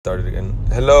Started again.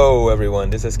 Hello, everyone.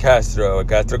 This is Castro, a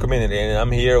Castro community, and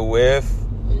I'm here with.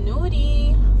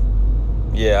 Nudie.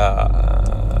 Yeah,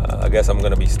 I guess I'm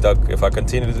gonna be stuck if I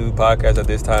continue to do podcasts at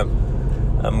this time.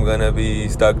 I'm gonna be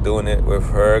stuck doing it with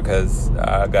her because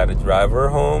I gotta drive her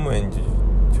home and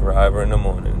drive her in the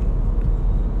morning.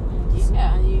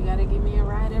 Yeah, you gotta give me a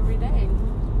ride every day.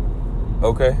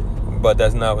 Okay, but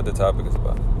that's not what the topic is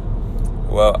about.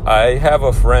 Well, I have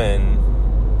a friend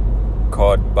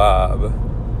called Bob.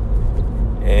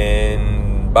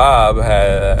 And Bob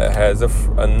has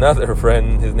another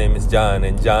friend. His name is John,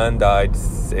 and John died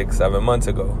 6-7 months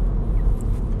ago.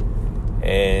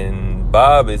 And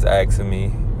Bob is asking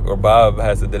me, or Bob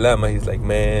has a dilemma. He's like,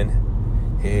 man,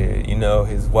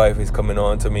 his wife is coming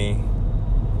on to me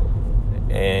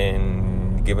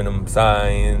and giving him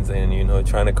signs and,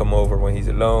 trying to come over when he's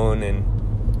alone.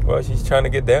 And, well, she's trying to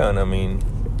get down. And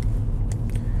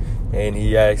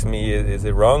he asked me, is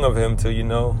it wrong of him to,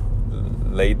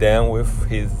 lay down with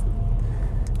his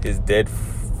dead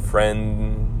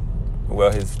friend,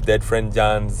 his dead friend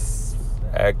John's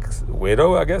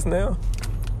ex-widow, I guess now.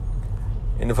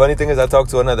 And the funny thing is I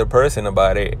talked to another person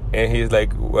about it, and he's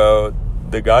like, well,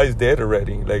 the guy's dead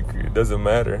already. Like, it doesn't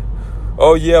matter.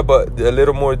 Oh, yeah, but a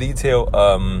little more detail.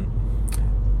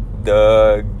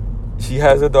 She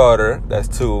has a daughter, that's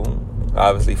 2,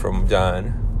 obviously from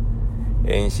John.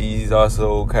 And she's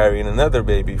also carrying another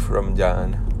baby from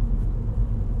John.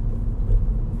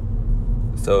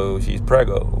 So she's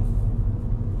preggo.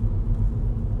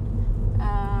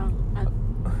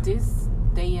 At this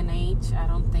day and age, I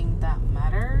don't think that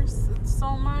matters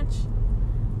so much.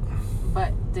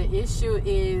 But the issue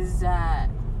is that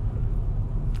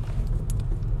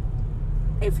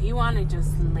if he want to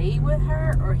just lay with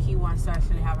her, or he wants to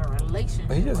actually have a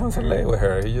relationship. He just wants to lay with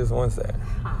her. He just wants that.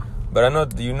 But I know,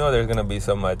 there's gonna be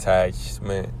some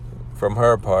attachment from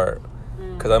her part.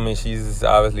 Because, she's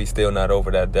obviously still not over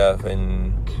that death,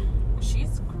 and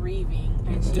she's grieving,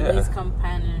 and she needs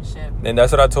companionship. And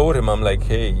that's what I told him. I'm like,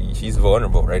 hey, she's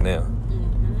vulnerable right now.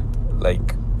 Mm-hmm.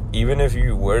 Like, even if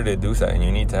you were to do something,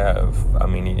 you need to have, I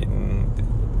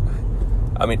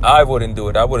wouldn't do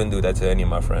it. I wouldn't do that to any of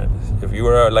my friends. If you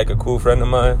were, like, a cool friend of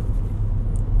mine,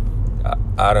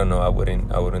 I don't know, I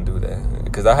wouldn't do that.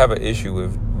 Because I have an issue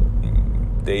with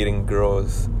dating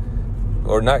girls.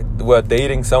 Or not, well,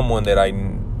 dating someone that I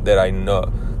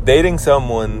know. Dating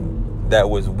someone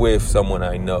that was with someone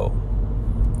I know.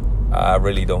 I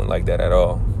really don't like that at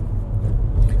all.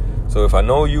 So if I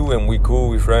know you and we cool,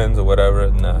 we friends or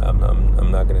whatever, nah, I'm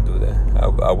not gonna do that.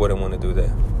 I wouldn't want to do that.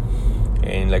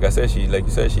 And like I said, she's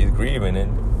grieving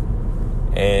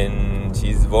and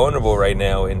she's vulnerable right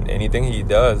now. And anything he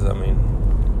does,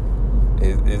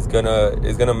 is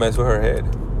gonna mess with her head.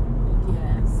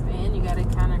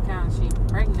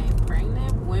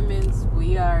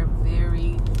 We are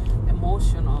very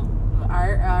emotional.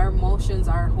 Our emotions,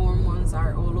 our hormones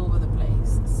are all over the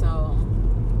place. So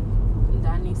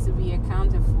that needs to be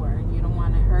accounted for. You don't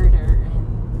want to hurt her,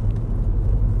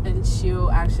 and she'll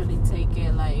actually take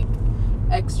it like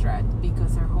extra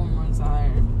because her hormones are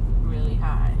really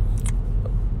high.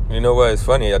 You know what? It's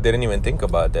funny. I didn't even think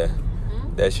about that.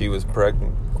 Mm-hmm. That she was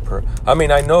pregnant.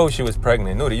 I know she was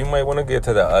pregnant. Nudie, you might want to get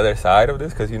to the other side of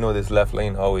this because this left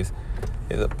lane always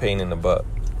is a pain in the butt,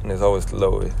 and it's always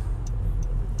slow.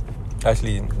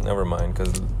 Actually, never mind,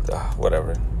 because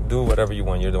whatever. Do whatever you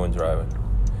want. You're the one driving.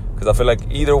 Because I feel like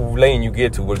either lane you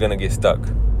get to, we're going to get stuck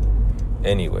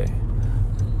anyway.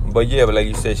 But yeah, like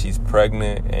you said, she's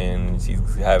pregnant, and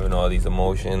she's having all these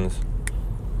emotions.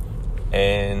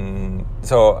 And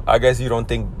so I guess you don't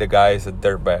think the guy is a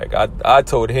dirtbag. I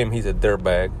told him he's a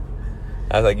dirtbag.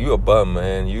 I was like, you a bum,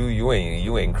 man. You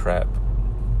ain't crap.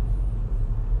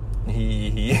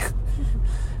 He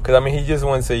because he just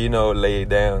wants to lay it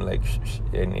down like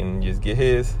and just get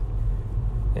his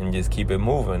and just keep it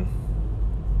moving.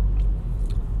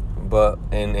 But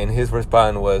and his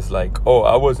response was like, oh,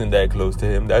 I wasn't that close to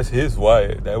him. That's his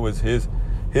wife. That was his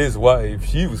wife.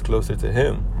 She was closer to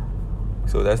him,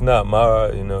 so that's not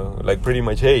my like pretty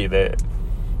much, hey, that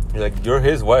like you're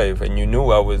his wife and you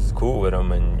knew I was cool with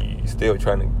him and you still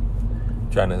trying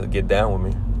to get down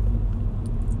with me.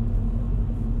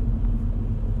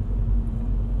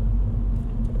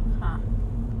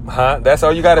 Huh? That's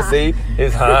all you gotta say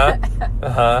is huh?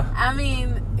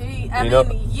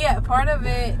 Yeah, part of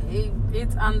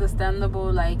it's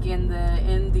understandable. Like in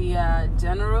the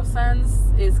general sense,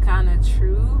 it's kind of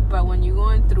true. But when you're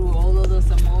going through all of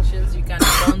those emotions, you kind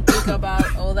of don't think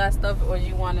about all that stuff. All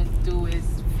you want to do is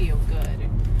feel good.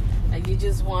 Like you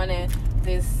just want to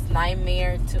this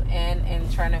nightmare to end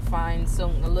and trying to find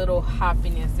some little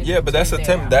happiness. But that's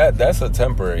that's a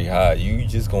temporary high. You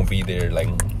just gonna be there like,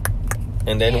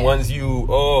 and then once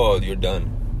you're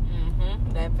done.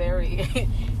 That very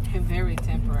very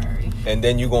temporary. And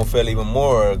then you gonna feel even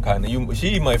more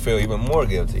she might feel even more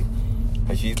guilty,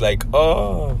 cause she's like,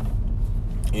 oh,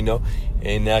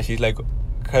 and now she's like,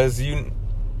 cause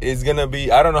it's gonna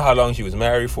be, I don't know how long she was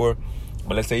married for.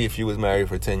 But let's say if she was married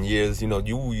for 10 years, she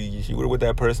were with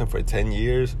that person for 10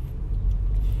 years.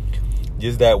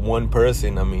 Just that one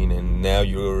person, and now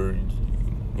you're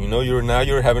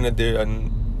having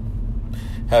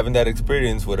having that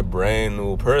experience with a brand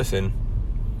new person.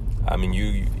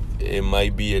 It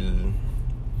might be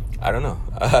I don't know.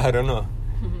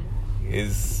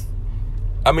 Because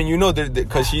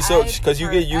you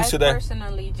get used to that.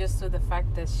 Personally, just to the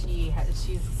fact that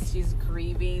she's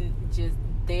grieving just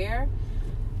there.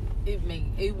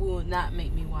 It will not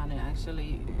make me want to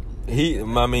actually. Will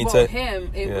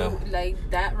like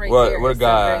that right there. What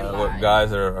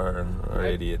guys are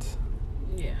idiots.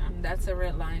 Yeah, that's a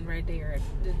red line right there.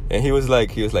 And he was like,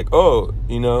 oh,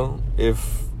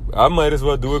 if I might as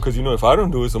well do it, because if I don't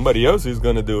do it, somebody else is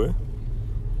gonna do it.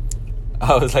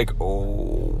 I was like,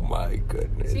 oh my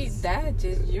goodness. See,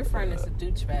 your friend is a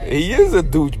douchebag. He is a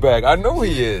douchebag. I know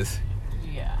he is.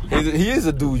 Yeah. He is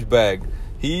a douchebag.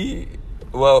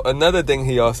 Well, another thing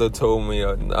he also told me,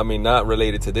 not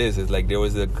related to this, is like there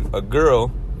was a girl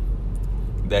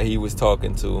that he was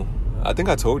talking to. I think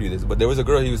I told you this, but there was a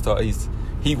girl he was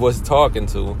talking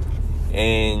to,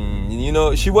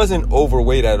 and she wasn't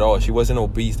overweight at all. She wasn't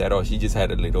obese at all. She just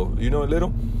had a little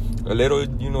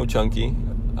chunky.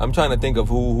 I'm trying to think of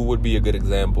who would be a good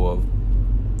example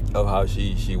of how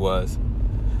she was.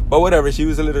 But whatever, she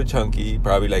was a little chunky,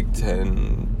 probably like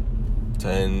 10,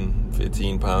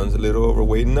 15 pounds, a little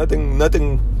overweight, nothing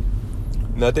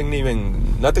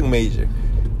major.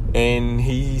 And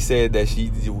he said that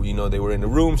they were in the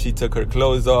room, she took her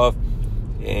clothes off,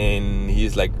 and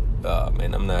he's like, oh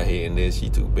man, I'm not hitting this, she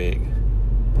too big.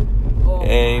 Oh,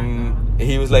 and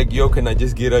he was like, yo, can I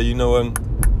just get her,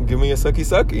 give me a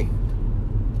sucky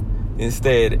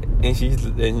instead? And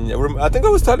I think I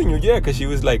was telling you, because she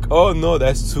was like, oh no,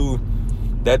 that's too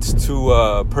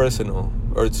personal,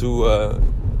 or too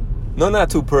no, not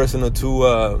too personal, too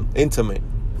intimate,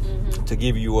 to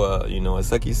give you a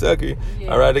sucky.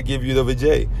 I'd rather give you the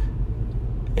vajay.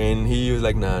 And he was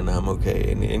like, nah, I'm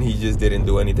okay. And he just didn't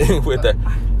do anything with her.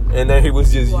 And then he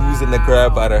was just using the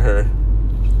crap out of her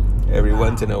every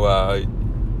once in a while,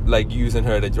 like using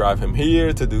her to drive him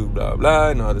here, to do blah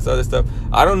blah and all this other stuff.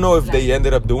 I don't know if they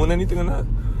ended up doing anything or not.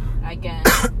 Again,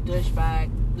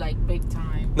 douchebag, like big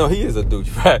time. No, he is a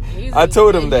douchebag. I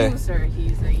told him that.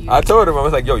 I told him, I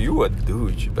was like, yo, you a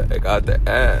douchebag out the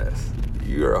ass.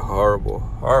 You're a horrible,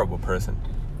 horrible person.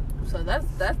 So that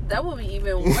would be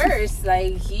even worse.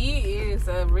 Like, he is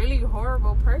a really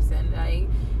horrible person. Like,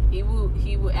 he will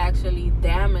actually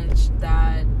damage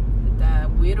that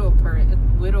widow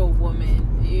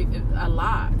woman a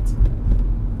lot.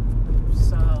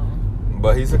 So.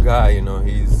 But he's a guy,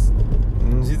 he's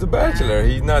a bachelor.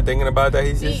 He's not thinking about that.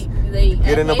 He's just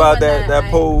getting about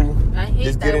that pole. I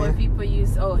hate that when people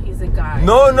use, oh, he's a guy.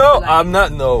 No, I'm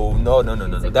not. No.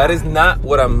 That is not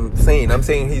what I'm saying. I'm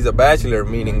saying he's a bachelor,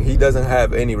 meaning he doesn't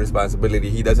have any responsibility.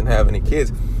 He doesn't have any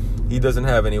kids. He doesn't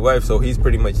have any wife. So he's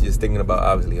pretty much just thinking about,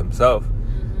 obviously, himself.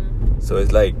 Mm-hmm. So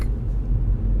it's like,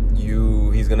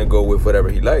 he's going to go with whatever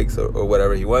he likes or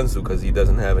whatever he wants to, because he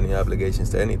doesn't have any obligations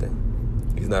to anything.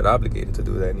 He's not obligated to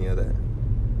do any of that.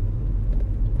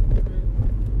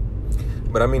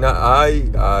 But I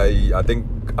think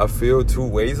I feel two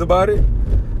ways about it.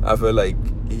 I feel like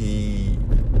the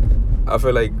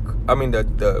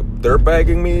dirt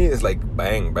bagging me is like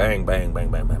bang, bang, bang, bang,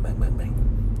 bang, bang, bang, bang, bang.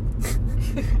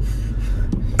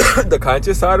 The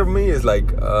conscious side of me is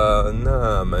like,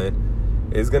 nah, man.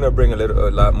 It's gonna bring a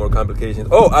lot more complications.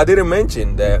 Oh, I didn't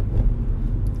mention that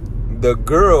the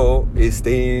girl is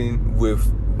staying with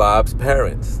Bob's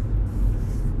parents.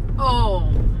 Oh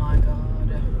my God.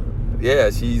 Yeah,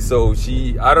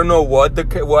 I don't know what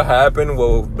happened,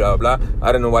 well, blah blah.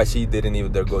 I don't know why she didn't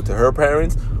either go to her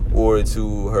parents or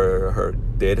to her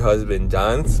dead husband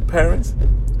John's parents.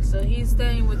 So he's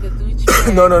staying with the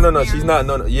douchebag. No. She's not.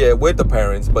 No. Yeah, with the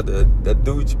parents, but the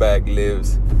douchebag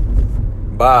lives.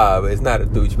 Bob. It's not a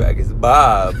douchebag. It's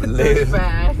Bob.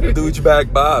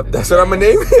 Douchebag Bob. That's what I'm gonna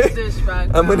name it.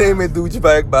 I'm gonna name it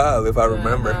Douchebag Bob if I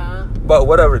remember. But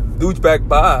whatever. Douchebag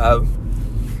Bob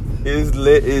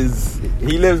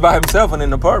he lives by himself in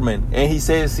an apartment, and he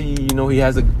says he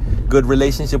has a good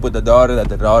relationship with the daughter, that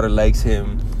the daughter likes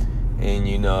him,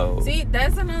 And See,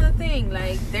 that's another thing.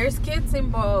 Like, there's kids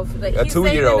involved. Like, a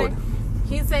 2-year-old.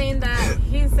 He's saying that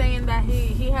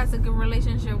he has a good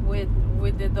relationship with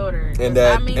the daughter. And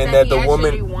that means that the he woman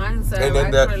actually wants a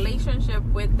relationship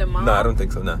with the mom. No, I don't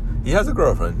think so. No, he has a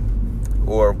girlfriend,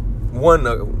 or one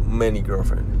many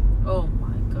girlfriend. Oh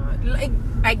my God! Like,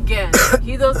 again,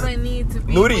 he doesn't need to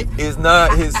be. Nudie is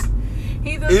not his.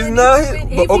 He doesn't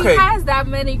if okay. He has that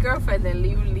many girlfriends, then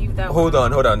leave that. Hold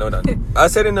on. I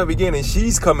said in the beginning,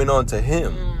 she's coming on to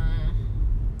him.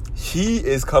 She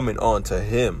is coming on to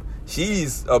him.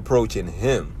 She's approaching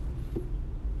him.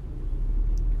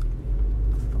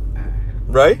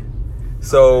 Right?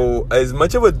 So, as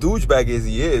much of a douchebag as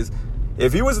he is,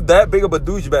 if he was that big of a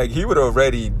douchebag, he would have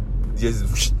already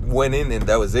just went in and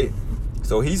that was it.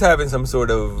 So, he's having some sort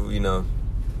of,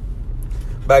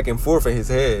 back and forth in his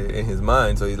head, in his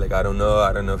mind. So, he's like, I don't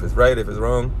know if it's right, if it's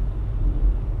wrong.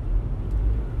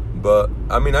 But,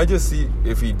 I mean, I just see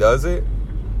if he does it,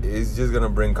 it's just going to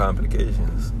bring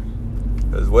complications.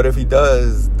 Because what if he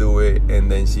does do it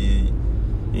and then she,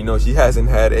 she hasn't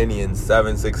had any in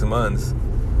 6 months,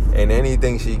 and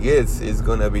anything she gets is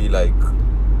going to be like,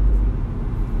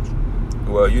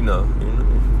 well,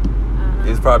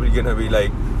 it's probably going to be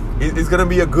like, it's going to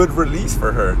be a good release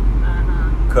for her.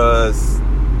 Because,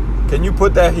 can you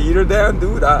put that heater down,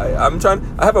 dude? I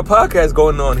have a podcast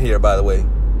going on here, by the way.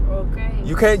 Okay.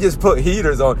 You can't just put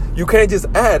heaters on. You can't just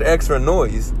add extra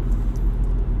noise.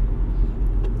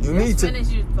 You need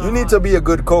to be a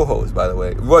good co-host, by the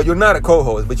way. Well, you're not a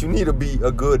co-host, but you need to be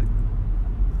a good,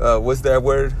 what's that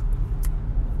word?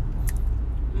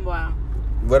 Wow.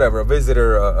 Whatever, a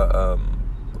visitor,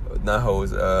 not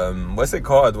host. What's it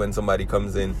called when somebody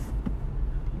comes in?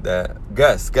 That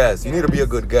guest. You need to be a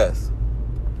good guest.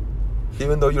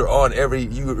 Even though you're on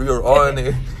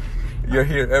you're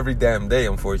here every damn day,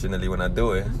 unfortunately, when I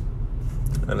do it.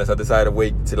 Unless I decide to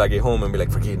wait till I get home and be like,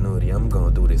 forget Nudie, I'm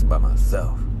going to do this by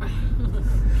myself.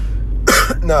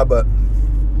 Nah, but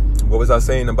what was I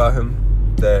saying about him?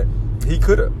 That he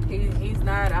could have. He's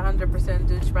not 100%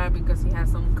 douchebag because he has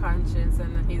some conscience,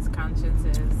 and his conscience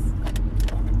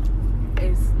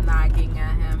is nagging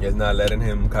at him. It's not letting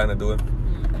him kind of do it.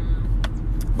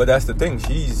 Mm-hmm. But that's the thing.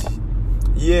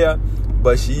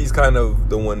 But she's kind of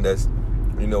the one that's,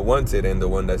 wants it, and the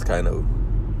one that's kind of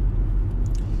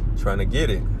trying to get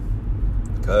it.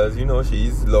 Because,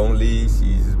 she's lonely.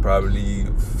 She's probably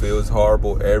feels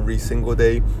horrible every single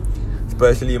day.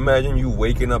 Especially imagine you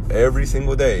waking up every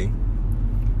single day.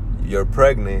 You're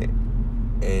pregnant.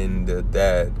 And the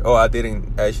dad... Oh, I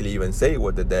didn't actually even say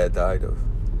what the dad died of.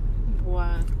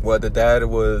 What? Well, the dad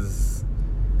was...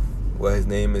 Well, his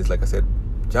name is, like I said,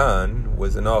 John,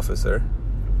 was an officer.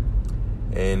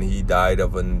 And he died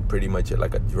of pretty much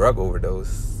like a drug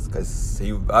overdose. Because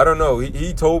I don't know,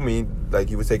 he told me like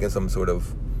he was taking some sort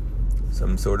of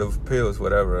pills,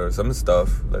 whatever, or some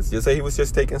stuff. Let's just say he was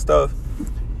just taking stuff.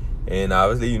 And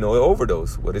obviously, an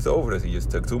overdose. What is overdose? He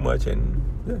just took too much, and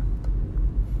yeah.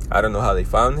 I don't know how they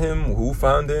found him, who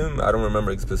found him. I don't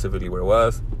remember specifically where it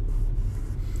was.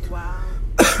 Wow.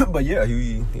 But yeah,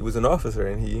 he was an officer,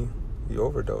 and he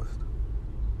overdosed.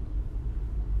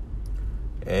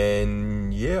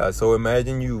 And yeah, so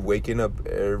imagine you waking up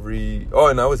every... Oh,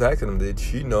 and I was asking him, did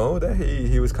she know that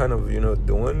he was kind of,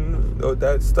 doing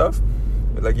that stuff?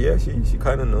 Like, yeah, she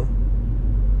kind of knew.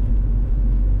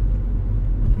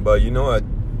 But,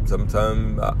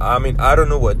 sometimes, I don't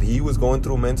know what he was going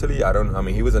through mentally.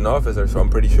 He was an officer, so I'm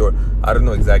pretty sure. I don't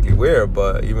know exactly where,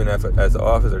 but even as an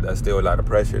officer, that's still a lot of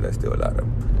pressure. That's still a lot of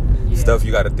stuff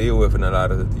you got to deal with, and a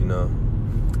lot of,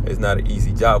 it's not an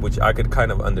easy job, which I could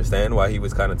kind of understand why he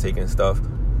was kind of taking stuff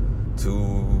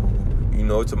to,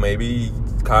 to maybe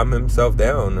calm himself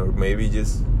down, or maybe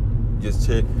just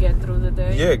chill. Get through the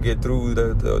day. Yeah, get through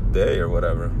the day or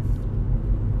whatever.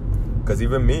 Because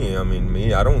even me,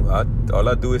 all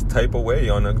I do is type away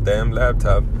on a damn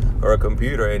laptop or a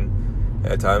computer, and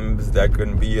at times that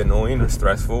can be annoying or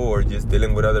stressful, or just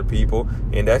dealing with other people,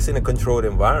 and that's in a controlled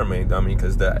environment.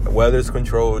 Because the weather's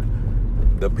controlled.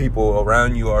 The people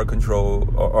around you are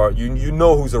controlled, or you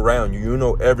know who's around you. You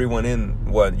know everyone in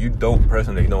what you don't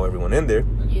personally know everyone in there.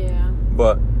 Yeah.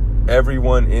 But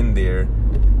everyone in there,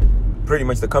 pretty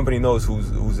much the company knows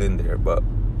who's in there. But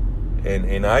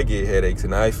and I get headaches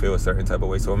and I feel a certain type of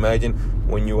way. So imagine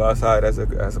when you outside as a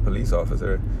police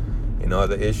officer, and all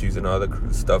the issues and all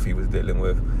the stuff he was dealing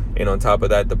with, and on top of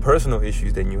that, the personal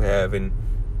issues that you have, and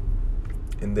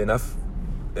then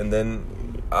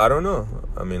I don't know.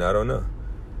 I don't know.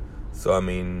 So,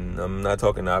 I'm not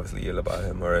talking obviously ill about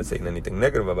him or saying anything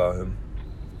negative about him.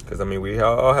 Because, we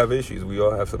all have issues. We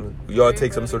all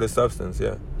take some sort of substance,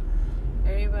 yeah.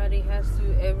 Everybody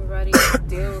everybody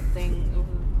deal things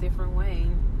a different way.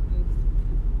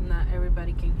 Not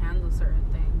everybody can handle certain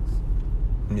things.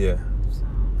 Yeah. So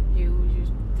you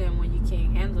then when you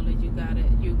can't handle it,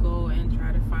 you go and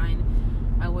try to find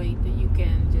a way that you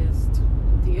can just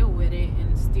deal with it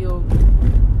and still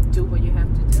do what you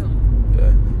have to do. Yeah,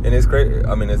 and it's crazy.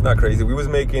 I mean, it's not crazy.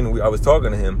 I was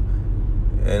talking to him,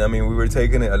 and I mean, we were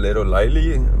taking it a little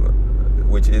lightly,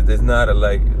 which is not a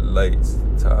light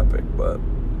topic, but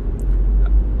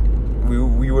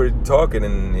we were talking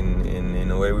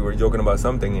in a way, we were joking about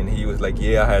something, and he was like,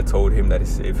 yeah, I had told him that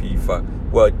if he fuck,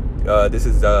 well, this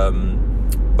is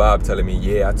Bob telling me,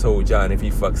 yeah, I told John if he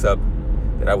fucks up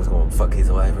that I was gonna fuck his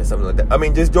wife or something like that. I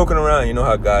mean, just joking around, you know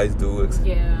how guys do.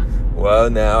 Yeah. Well,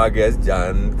 now I guess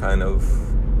John kind of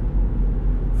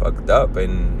fucked up,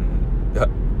 and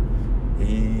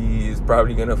he's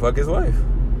probably gonna fuck his wife.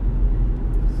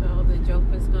 So the joke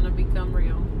is gonna become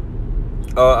real.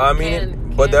 I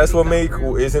mean, but that's what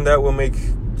isn't that what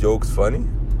makes jokes funny?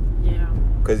 Yeah.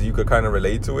 Because you could kind of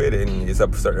relate to it, and it's a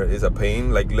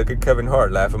pain. Like, look at Kevin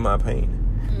Hart, laugh at my pain.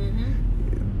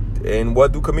 Mm-hmm. And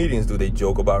what do comedians do? They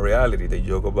joke about reality. They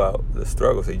joke about the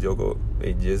struggles. They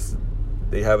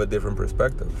have a different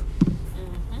perspective.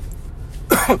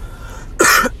 Mm-hmm.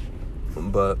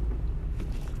 But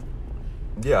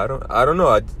yeah, I don't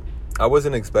know. I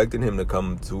wasn't expecting him to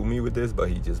come to me with this, but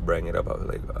he just brought it up. I was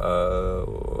like,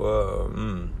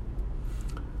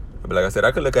 But like I said,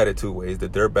 I could look at it two ways. The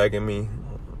dirt bagging me,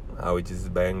 I would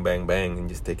just bang, bang, bang, and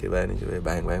just take advantage of it.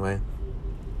 Bang, bang, bang.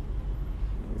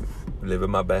 Living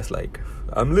my best life.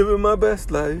 I'm living my best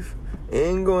life.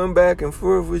 Ain't going back and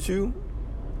forth with you.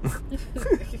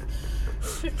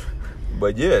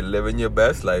 But yeah, living your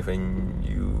best life, and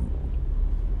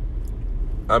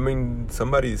I mean,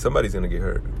 somebody's gonna get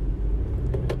hurt.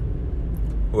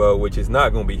 Well, which is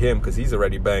not gonna be him, because he's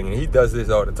already banging. He does this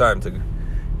all the time.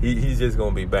 He's just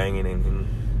gonna be banging, and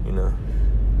you know.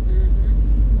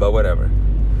 Mm-hmm. But whatever.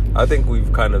 I think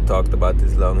we've kind of talked about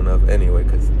this long enough anyway,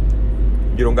 because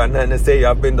you don't got nothing to say.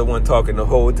 I've been the one talking the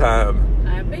whole time.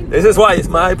 This is why it's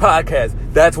my podcast.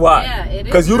 That's why. Yeah, it is.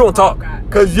 Because you don't talk.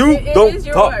 Because you don't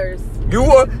talk.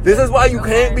 This is why you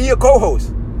can't be a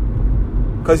co-host.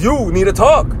 Because you need to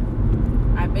talk.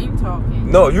 I've been talking.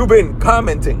 No, you've been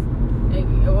commenting.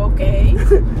 Okay.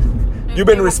 You've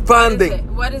been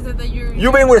responding. What is it that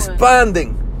you've been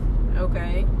responding?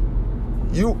 Okay.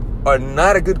 You are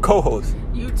not a good co-host.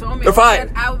 You told me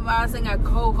I wasn't a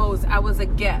co-host. I was a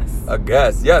guest. A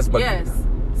guest, yes, but yes.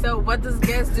 So what does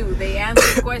guests do? They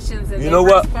answer questions and you know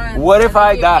what? What if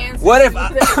I die? What if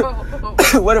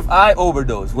I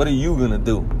overdose? What are you gonna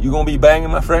do? You gonna be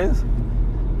banging my friends?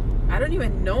 I don't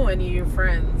even know any of your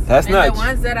friends. That's and not the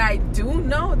ones that I do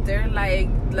know. They're like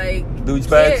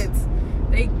douchebags. Kids.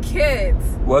 They kids.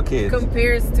 What kids?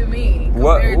 Compares to me.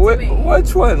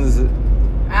 Which ones?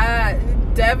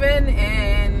 Devin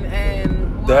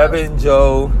and Devin,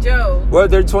 Joe. Well,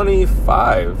 they're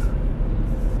 25.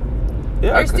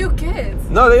 Yeah, they're still kids.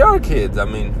 No, they are kids. I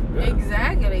mean, yeah.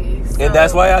 Exactly. So, and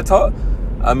that's why I talk.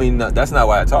 I mean, that's not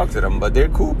why I talk to them, but they're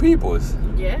cool peoples.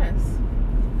 Yes,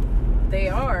 they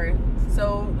are.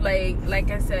 So, like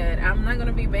I said, I'm not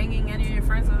gonna be banging any of your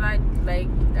friends. I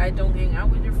don't hang out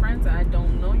with your friends. I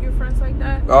don't know your friends like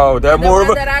that. Oh, they're more of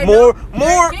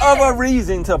a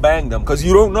reason to bang them, because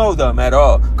you don't know them at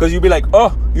all. Because you'd be like,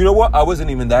 oh, you know what? I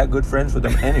wasn't even that good friends with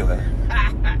them anyway.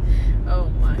 Oh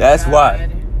my. That's God. why.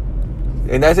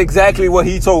 And that's exactly what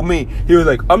he told me. He was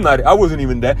like, I wasn't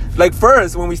even that. Like,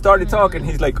 first, when we started talking,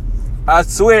 he's like, I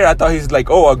swear, I thought he's like,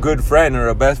 oh, a good friend or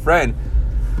a best friend.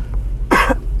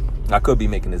 I could be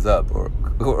making this up, or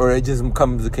it just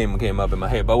came up in my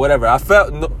head. But whatever.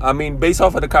 Based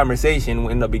off of the conversation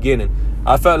in the beginning,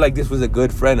 I felt like this was a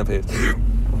good friend of his.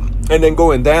 And then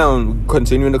going down,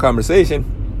 continuing the conversation,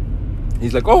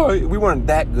 he's like, oh, we weren't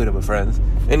that good of a friends.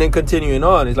 And then continuing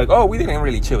on, he's like, oh, we didn't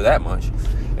really chill that much.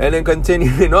 And then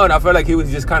continuing on, I felt like he was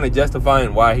just kind of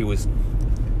justifying why he was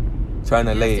trying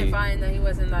to lay. Justifying that he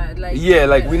wasn't that, like... Yeah,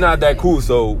 like, we're not that cool,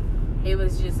 so... He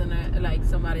was just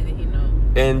somebody that he knows.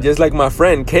 And just like my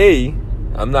friend Kay,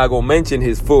 I'm not going to mention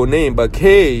his full name, but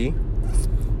Kay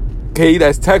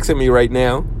that's texting me right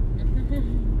now,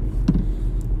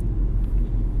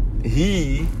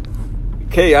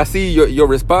 Kay, I see your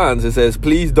response. It says,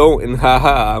 please don't, and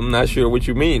haha. I'm not sure what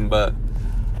you mean, but...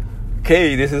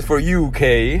 Kay, this is for you,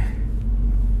 Kay.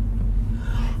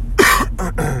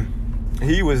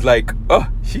 He was like, oh,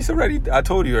 I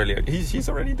told you earlier, she's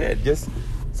already dead.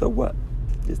 So what?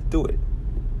 Just do it.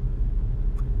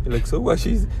 You're like, so what?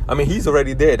 He's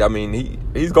already dead. I mean,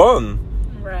 he's gone.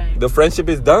 Right. The friendship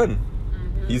is done.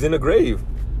 Mm-hmm. He's in the grave.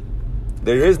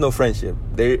 There is no friendship.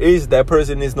 That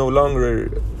person is no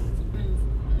longer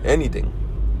anything.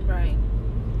 Right.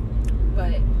 But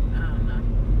I don't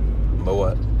know. But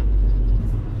what?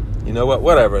 You know what?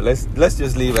 Whatever. Let's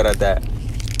just leave it at that.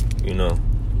 You know.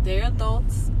 They're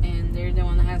adults, and they're the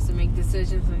one that has to make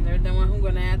decisions, and they're the one who's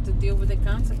gonna have to deal with the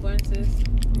consequences.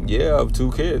 Yeah, of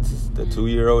 2 kids, the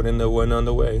 2-year-old and the one on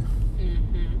the way.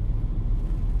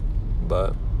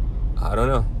 But I don't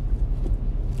know.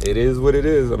 It is what it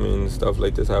is. I mean, stuff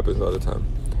like this happens all the time.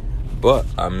 But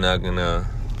I'm not gonna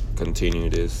continue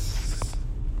this.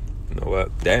 You know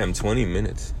what? Damn, 20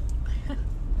 minutes.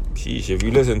 Sheesh, if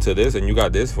you listen to this and you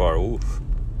got this far, oof.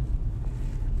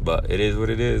 But it is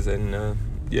what it is, and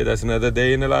yeah, that's another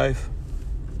day in the life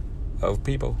of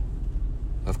people,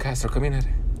 of Castro community.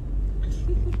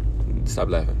 Stop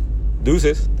laughing.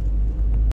 Deuces.